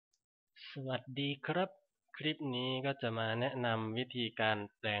สวัสดีครับคลิปนี้ก็จะมาแนะนำวิธีการ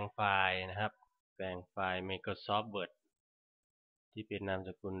แปลงไฟล์นะครับแปลงไฟล์ Microsoft Word ที่เป็นนามส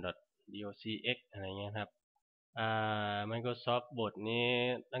กุล .docx อะไรเงี้ยครับMicrosoft Word นี้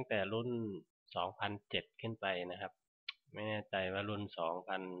ตั้งแต่รุ่น 2007 ขึ้นไปนะครับไม่แน่ใจว่ารุ่น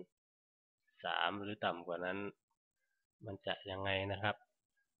 2003 หรือต่ำกว่านั้นมันจะยังไงนะครับ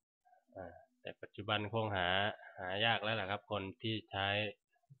แต่ปัจจุบันคงหายากแล้วล่ะครับคนที่ใช้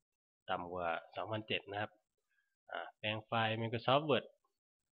ต่ำกว่า 2007 นะครับแปลงไฟล์ Microsoft Word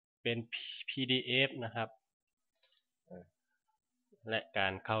เป็น PDF นะครับและกา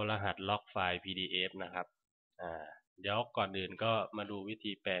รเข้ารหัสล็อกไฟล์ PDF นะครับเดี๋ยวก่อนอื่นก็มาดูวิ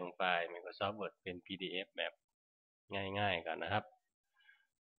ธีแปลงไฟล์ Microsoft Word เป็น PDF แบบง่ายๆก่อนนะครับ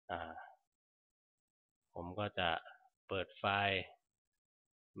ผมก็จะเปิดไฟล์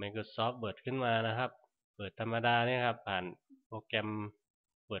Microsoft Word ขึ้นมานะครับเปิดธรรมดาเนี่ยครับผ่านโปรแกรม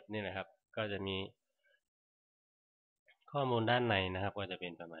Word นี่นะครับก็จะมีข้อมูลด้านในนะครับก็จะเป็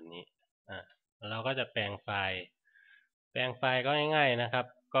นประมาณนี้เราก็จะแปลงไฟล์ก็ง่ายๆนะครับ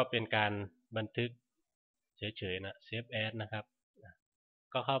ก็เป็นการบันทึกเฉยๆนะ Save As นะครับ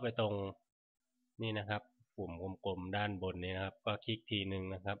ก็เข้าไปตรงนี่นะครับปุ่มกลมๆด้านบนนี้นะครับก็คลิกทีนึง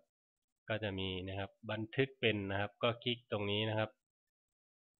นะครับก็จะมีนะครับบันทึกเป็นนะครับก็คลิกตรงนี้นะครับ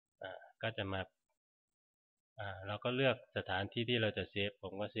ก็จะมาเราก็เลือกสถานที่ที่เราจะเซฟผ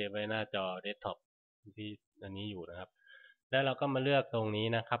มก็เซฟไว้หน้าจอเดสก์ท็อปที่อันนี้อยู่นะครับแล้วเราก็มาเลือกตรงนี้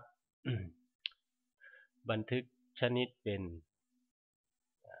นะครับ บันทึกชนิดเป็น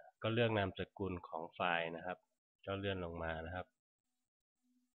ก็เลือกนามสกุลของไฟล์นะครับก็เลื่อนลงมานะครับ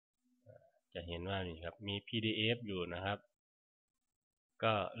จะเห็นว่านี่ครับมี PDF อยู่นะครับ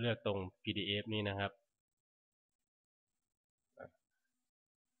ก็เลือกตรง PDF นี้นะครับ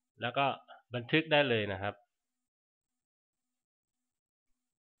แล้วก็บันทึกได้เลยนะครับ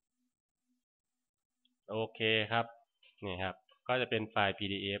โอเคครับนี่ครับก็จะเป็นไฟล์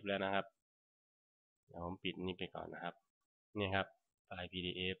PDF แล้วนะครับเดี๋ยวผมปิดนี้ไปก่อนนะครับนี่ครับไฟล์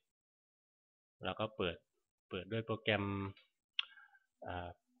PDF แล้วก็เปิดด้วยโปรแกรม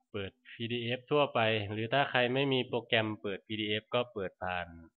เปิด PDF ทั่วไปหรือถ้าใครไม่มีโปรแกรมเปิด PDF ก็เปิดผ่าน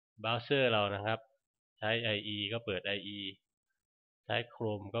เบราว์เซอร์เรานะครับใช้ IE ก็เปิด IE ใช้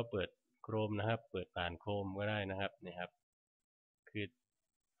Chrome ก็เปิด Chrome นะครับเปิดผ่าน Chrome ก็ได้นะครับนี่ครับคือ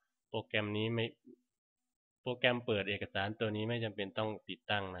โปรแกรมนี้ไม่โปรแกรมเปิดเอกสารตัวนี้ไม่จำเป็นต้องติด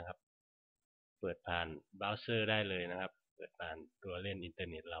ตั้งนะครับเปิดผ่านเบราว์เซอร์ได้เลยนะครับเปิดผ่านตัวเล่นอินเทอร์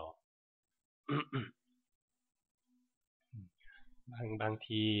เน็ตเรา บาง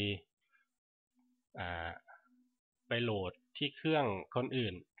ทีไปโหลดที่เครื่องคนอื่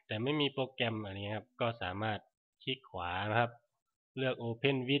นแต่ไม่มีโปรแกรมอะไรเงี้ยครับก็สามารถคลิกขวานะครับเลือก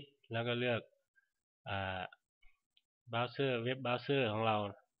Open with แล้วก็เลือกเบราว์เซอร์เว็บเบราว์เซอร์ของเรา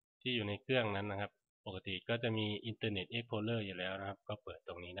ที่อยู่ในเครื่องนั้นนะครับปกติก็จะมี Internet Explorer อยู่แล้วนะครับก็เปิดต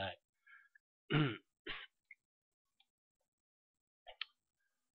รงนี้ได้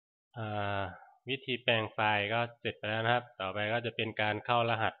วิธีแปลงไฟล์ก็เสร็จไปแล้วนะครับต่อไปก็จะเป็นการเข้า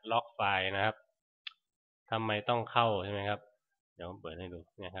รหัสล็อกไฟล์นะครับทำไมต้องเข้าใช่ไหมครับเดี๋ยวผมเปิดให้ดู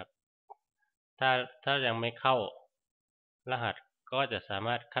นะครับถ้ายังไม่เข้ารหัสก็จะสาม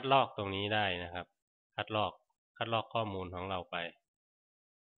ารถคัดลอกตรงนี้ได้นะครับคัดลอกข้อมูลของเราไป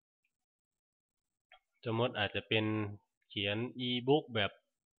สมมติอาจจะเป็นเขียนอีบุ๊กแบบ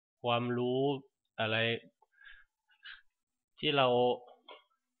ความรู้อะไรที่เรา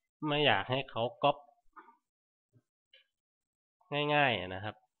ไม่อยากให้เขาก๊อปง่ายๆนะค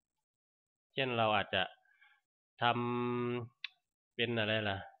รับเช่นเราอาจจะทำเป็นอะไร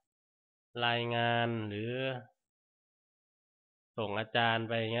ล่ะรายงานหรือส่งอาจารย์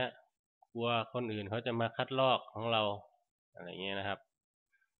ไปเงี้ยกลัวคนอื่นเขาจะมาคัดลอกของเราอะไรเงี้ยนะครับ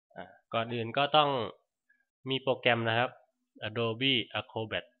ก่อนอื่นก็ต้องมีโปรแกรมนะครับ Adobe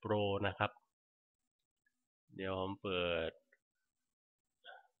Acrobat Pro นะครับเดี๋ยวผมเปิด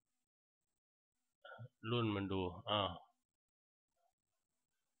รุ่นมันดู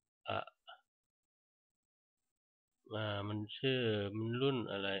มันชื่อมันรุ่น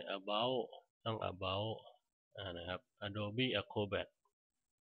อะไร About ต้อง About นะครับ Adobe Acrobat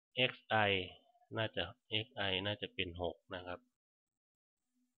XI น่าจะ XI น่าจะเป็น6นะครับ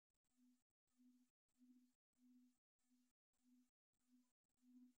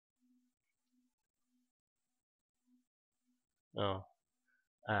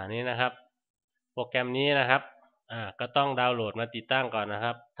นี่นะครับโปรแกรมนี้นะครับก็ต้องดาวน์โหลดมาติดตั้งก่อนนะค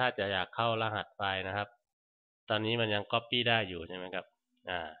รับถ้าจะอยากเข้ารหัสไฟล์นะครับตอนนี้มันยัง Copy ได้อยู่ใช่ไหมครับ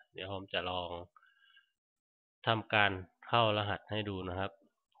เดี๋ยวผมจะลองทำการเข้ารหัสให้ดูนะครับ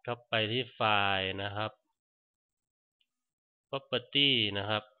ก็ไปที่ไฟล์นะครับ Property นะ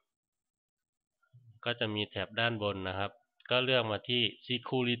ครับ ก็จะมีแถบด้านบนนะครับ ก็เลือกมาที่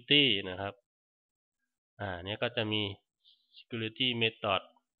security นะครับเนี่ยก็จะมี security method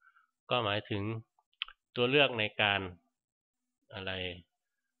ก็หมายถึงตัวเลือกในการอะไร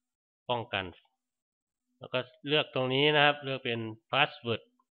ป้องกันแล้วก็เลือกตรงนี้นะครับเลือกเป็น password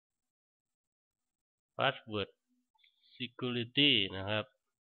security นะครับ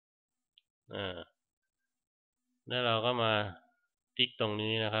แล้วเราก็มาติ๊กตรง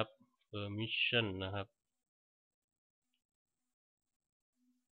นี้นะครับ permission นะครับ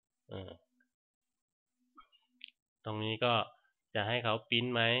ตรงนี้ก็จะให้เขาพิม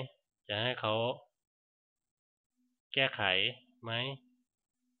พ์ไหมจะให้เขาแก้ไขไหม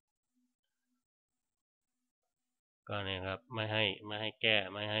ก็เนี่ยครับไม่ให้แก้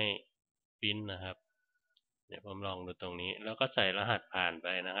ไม่ให้พิมพ์นะครับเดี๋ยวผมลองดูตรงนี้แล้วก็ใส่รหัสผ่านไป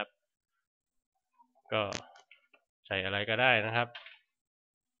นะครับก็ใส่อะไรก็ได้นะครับ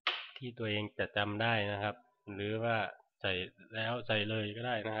ที่ตัวเองจะจำได้นะครับหรือว่าใส่แล้วใส่เลยก็ไ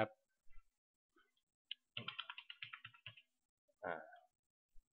ด้นะครับ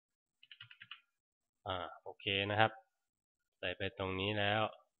โอเคนะครับใส่ไปตรงนี้แล้ว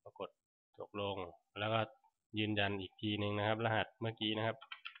ก็กดตกลงแล้วก็ยืนยันอีกทีนึงนะครับรหัสเมื่อกี้นะครับ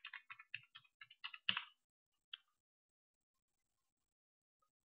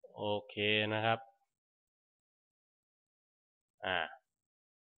โอเคนะครับ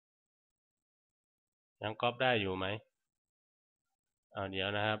ยังก๊อปได้อยู่ไหมเดี๋ยว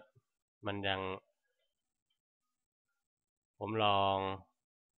นะครับมันยังผมลอง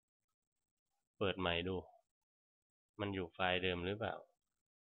เปิดใหม่ดูมันอยู่ไฟล์เดิมหรือเปล่า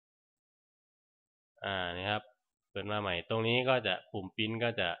นี่ครับเปิดมาใหม่ตรงนี้ก็จะปุ่มพิมพ์ก็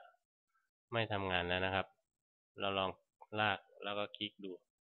จะไม่ทำงานแล้วนะครับเราลองลากแล้วก็คลิกดู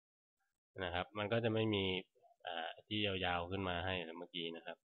นะครับมันก็จะไม่มีที่ยาวๆขึ้นมาให้เมื่อกี้นะค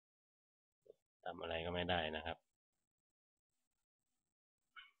รับทำอะไรก็ไม่ได้นะครับ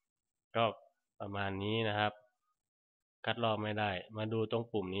ก็ประมาณนี้นะครับคัดลอกไม่ได้มาดูตรง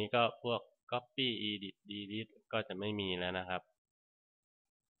ปุ่มนี้ก็พวก copy edit delete ก็จะไม่มีแล้วนะครับ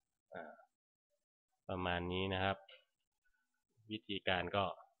ประมาณนี้นะครับวิธีการก็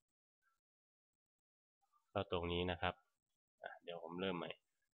ตรงนี้นะครับเดี๋ยวผมเริ่มใหม่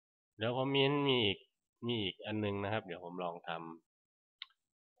เดี๋ยวผมมีอีกอันนึงนะครับเดี๋ยวผมลองทำ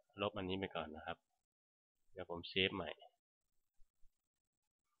ลบอันนี้ไปก่อนนะครับเดี๋ยวผมเซฟใหม่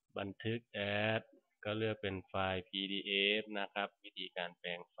บันทึกแอดก็เลือกเป็นไฟล์ PDF นะครับวิธีการแปล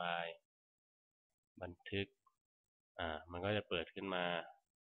งไฟล์บันทึกมันก็จะเปิดขึ้นมา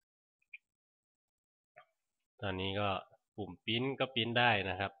ตอนนี้ก็ปุ่มพิมพ์ก็พิมพ์ได้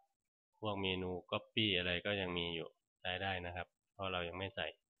นะครับพวกเมนู Copy อะไรก็ยังมีอยู่ใช้ได้นะครับเพราะเรายังไม่ใส่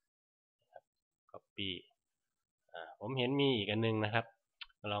Copy ผมเห็นมีอีกอันนึงนะครับ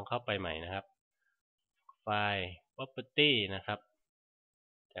ลองเข้าไปใหม่นะครับไฟล์ Property นะครับ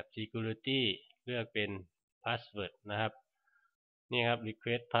แท็บ Security เลือกเป็น Password นะครับนี่ครับ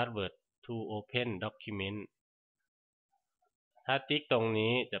Request Password to Open Document ถ้าติ๊กตรง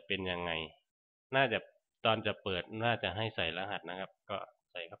นี้จะเป็นยังไงน่าจะตอนจะเปิดน่าจะให้ใส่รหัสนะครับก็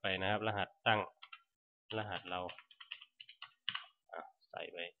ใส่เข้าไปนะครับรหัสตั้งรหัสเราใส่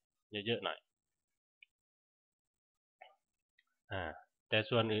ไปเยอะๆหน่อยแต่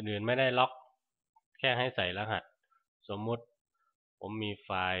ส่วนอื่นๆไม่ได้ล็อกแค่ให้ใส่รหัสสมมุติผมมีไฟ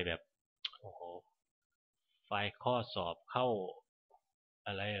ล์แบบโอ้โหไฟล์ข้อสอบเข้าอ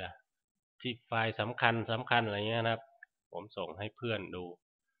ะไรล่ะที่ไฟล์สำคัญอะไรเงี้ยนะครับผมส่งให้เพื่อนดู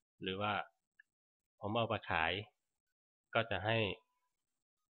หรือว่าผมเอาไปขายก็จะให้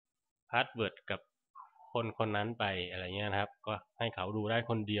พาสเวิร์ดกับคนนั้นไปอะไรเงี้ยนะครับก็ให้เขาดูได้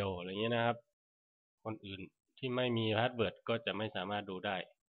คนเดียวอะไรเงี้ยนะครับคนอื่นที่ไม่มีพาสเวิร์ดก็จะไม่สามารถดูได้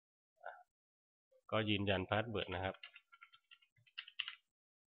ก็ยืนยันพาสเวิร์ดนะครับ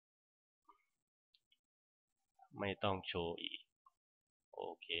ไม่ต้องโชว์อีกโอ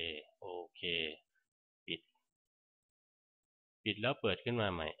เคปิดแล้วเปิดขึ้นมา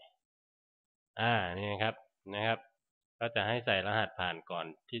ใหม่นี่ครับก็จะให้ใส่รหัสผ่านก่อน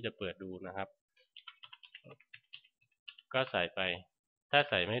ที่จะเปิดดูนะครับก็ใส่ไปถ้า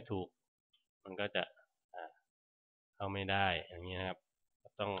ใส่ไม่ถูกมันก็จะเข้าไม่ได้อย่างนี้นะครับ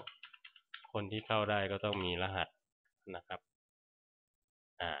ต้องคนที่เข้าได้ก็ต้องมีรหัสนะครับ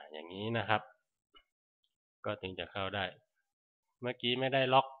อย่างนี้นะครับก็ถึงจะเข้าได้เมื่อกี้ไม่ได้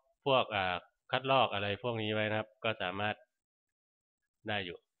ล็อกพวกคัดลอกอะไรพวกนี้ไว้นะครับก็สามารถได้อ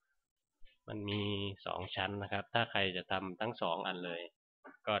ยู่มันมี2ชั้นนะครับถ้าใครจะทำทั้ง2อันเลย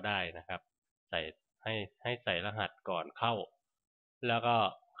ก็ได้นะครับใส่ให้ใส่รหัสก่อนเข้าแล้วก็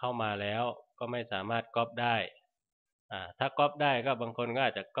เข้ามาแล้วก็ไม่สามารถก๊อปได้ถ้าก๊อปได้ก็บางคนก็อ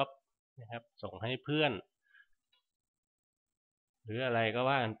าจจะก๊อป นะครับส่งให้เพื่อนหรืออะไรก็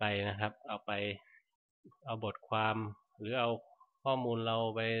ว่ากันไปนะครับเอาบทความหรือเอาข้อมูลเรา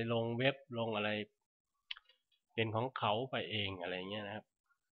ไปลงเว็บลงอะไรเป็นของเขาไปเองอะไรเงี้ยนะครับ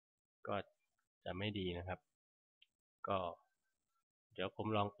ก็จะไม่ดีนะครับก็เดี๋ยวผม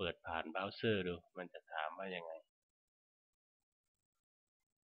ลองเปิดผ่านเบราว์เซอร์ดูมันจะถามว่ายังไง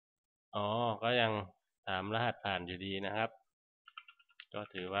อ๋อก็ยังถามรหัสผ่านอยู่ดีนะครับก็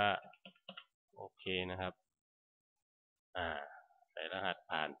ถือว่าโอเคนะครับใส่รหัส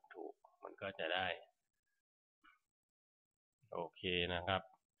ผ่านถูกมันก็จะได้โอเคนะครับ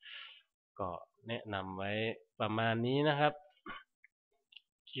ก็แนะนำไว้ประมาณนี้นะครับ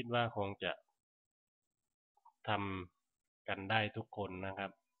คิดว่าคงจะทำกันได้ทุกคนนะครั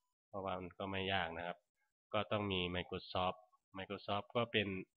บเพราะว่ามันก็ไม่ยากนะครับก็ต้องมี Microsoft ก็เป็น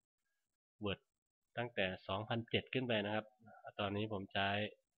Word ตั้งแต่2007ขึ้นไปนะครับตอนนี้ผมใช้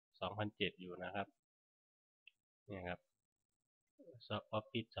2007อยู่นะครับนี่ครับ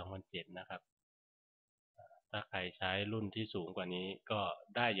Office 2007นะครับถ้าใครใช้รุ่นที่สูงกว่านี้ก็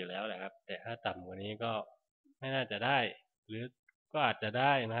ได้อยู่แล้วแหละครับแต่ถ้าต่ำกว่านี้ก็ไม่น่าจะได้หรือก็อาจจะไ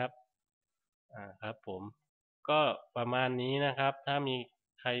ด้นะครับครับผมก็ประมาณนี้นะครับถ้ามี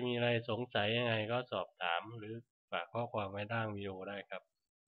ใครมีอะไรสงสัยยังไงก็สอบถามหรือฝากข้อความไว้ด้านวิดีโอได้ครับ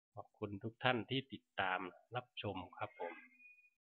ขอบคุณทุกท่านที่ติดตามรับชมครับผม